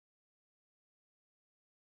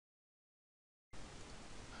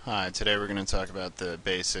Hi, today we're going to talk about the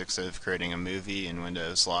basics of creating a movie in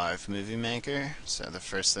Windows Live Movie Maker. So the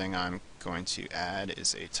first thing I'm going to add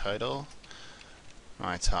is a title.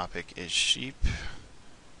 My topic is sheep,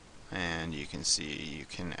 and you can see you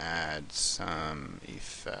can add some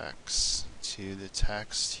effects to the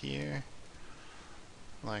text here,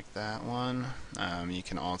 like that one. You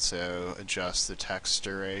can also adjust the text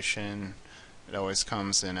duration. It always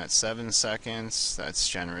comes in at 7 seconds. That's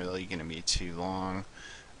generally going to be too long.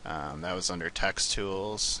 That was under text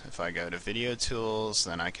tools. If I go to video tools,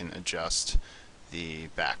 then I can adjust the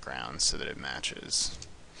background so that it matches.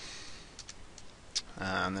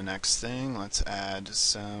 The next thing, let's add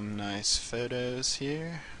some nice photos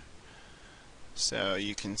here. So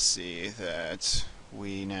you can see that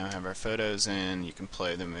we now have our photos in. You can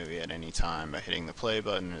play the movie at any time by hitting the play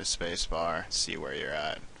button or the space bar, see where you're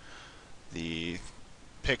at. The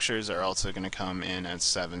pictures are also going to come in at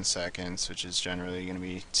 7 seconds, which is generally going to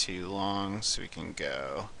be too long, so we can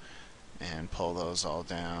go and pull those all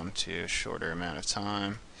down to a shorter amount of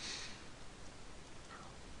time.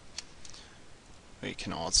 We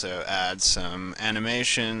can also add some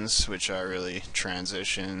animations, which are really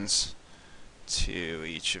transitions to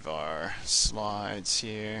each of our slides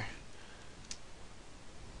here.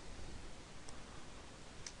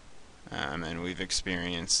 And we've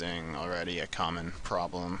experiencing already a common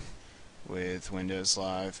problem with Windows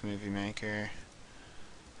Live Movie Maker,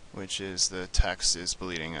 which is the text is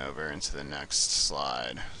bleeding over into the next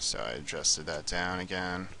slide. So I adjusted that down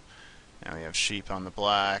again. Now we have sheep on the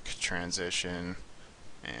black, transition,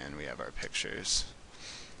 and we have our pictures.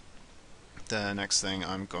 The next thing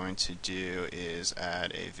I'm going to do is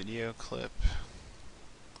add a video clip.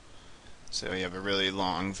 So we have a really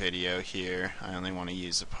long video here. I only want to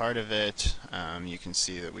use a part of it. You can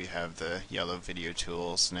see that we have the yellow video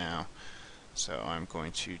tools now. So I'm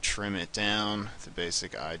going to trim it down. The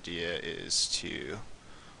basic idea is to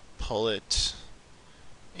pull it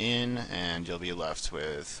in and you'll be left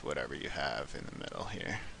with whatever you have in the middle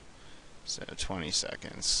here. So 20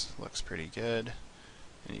 seconds looks pretty good,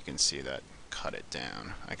 and you can see that cut it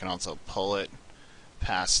down. I can also pull it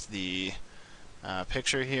past the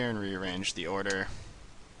picture here and rearrange the order.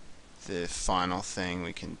 The final thing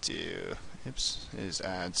we can do is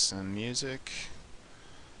add some music,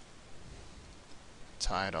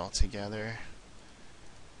 tie it all together,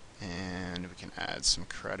 and we can add some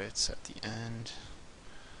credits at the end.